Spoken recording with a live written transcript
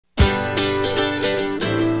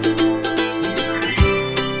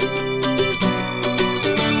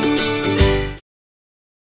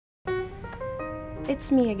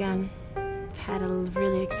it's me again. Had a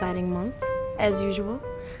really exciting month, as usual.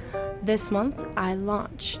 This month, I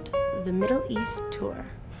launched the Middle East tour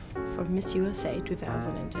for Miss USA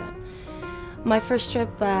 2010. My first trip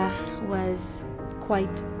was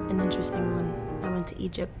quite an interesting one. I went to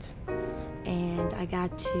Egypt, and I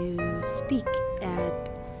got to speak at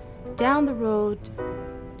Down the Road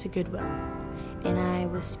to Goodwill. And I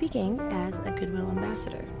was speaking as a Goodwill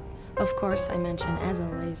ambassador. Of course, I mentioned, as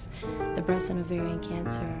always, the breast and ovarian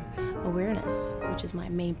cancer awareness, which is my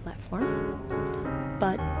main platform.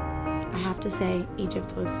 But I have to say,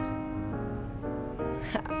 Egypt was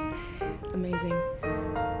amazing.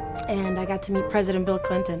 And I got to meet President Bill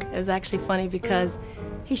Clinton. It was actually funny because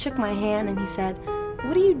he shook my hand and he said,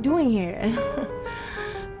 "What are you doing here?"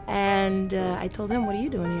 And I told him, "What are you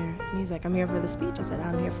doing here?" And he's like, "I'm here for the speech." I said,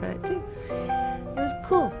 "I'm here for it too." It was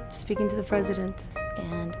cool speaking to the president,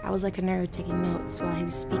 and I was like a nerd taking notes while he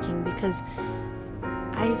was speaking because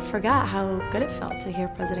I forgot how good it felt to hear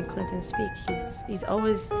President Clinton speak. He's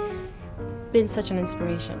always been such an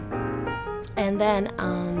inspiration. And then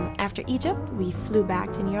after Egypt, we flew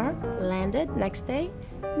back to New York, landed next day.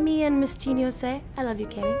 Me and Miss Teen USA, I love you,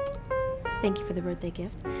 Kami. Thank you for the birthday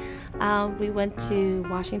gift. We went to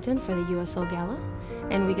Washington for the USO Gala,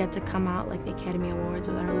 and we got to come out like the Academy Awards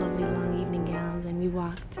with our lovely long evening gowns, and we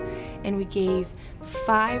walked, and we gave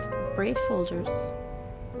 5 brave soldiers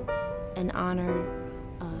an honor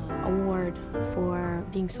award for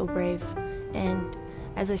being so brave. And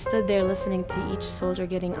as I stood there listening to each soldier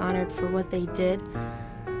getting honored for what they did,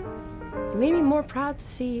 it made me more proud to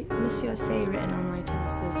see Miss USA written on my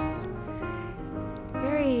chest. It was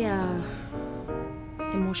very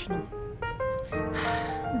emotional.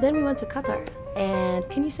 Then we went to Qatar, and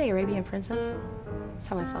can you say Arabian Princess? That's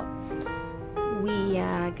how I felt. We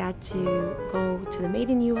got to go to the Made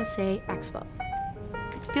in USA Expo.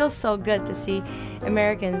 It feels so good to see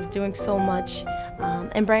Americans doing so much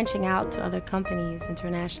and branching out to other companies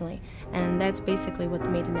internationally. And that's basically what the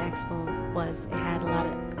Made in Expo was. It had a lot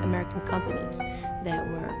of American companies that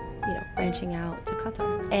were, branching out to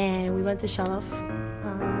Qatar. And we went to Shalaf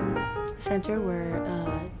Center where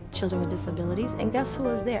children with disabilities. And guess who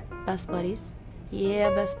was there? Best Buddies.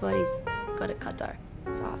 Yeah, Best Buddies. Go to Qatar.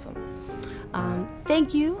 It's awesome.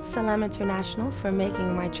 Thank you, Salam International, for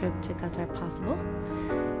making my trip to Qatar possible.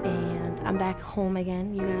 And I'm back home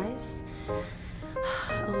again, you guys.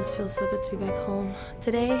 It always feels so good to be back home.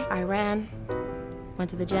 Today, I ran, went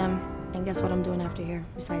to the gym, and guess what I'm doing after here?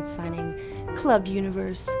 Besides signing Club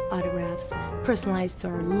Universe autographs personalized to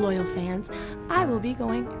our loyal fans, I will be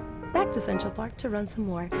going back to Central Park to run some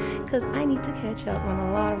more because I need to catch up on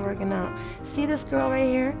a lot of working out. See this girl right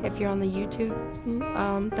here? If you're on the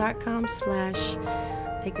youtube.com/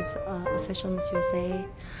 I think it's official Miss USA.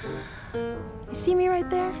 You see me right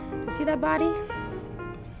there? You see that body?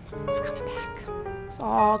 It's coming back. It's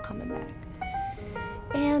all coming back.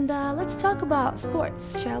 And let's talk about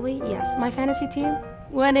sports, shall we? Yes, my fantasy team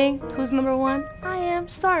winning. Who's number 1? I am.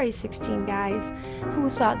 Sorry, 16 guys. Who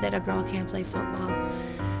thought that a girl can't play football?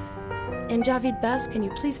 And Javid Best, can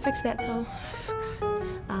you please fix that toe?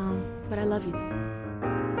 But I love you though.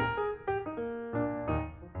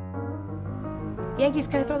 Yankees,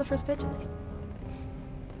 can I throw the first pitch, please?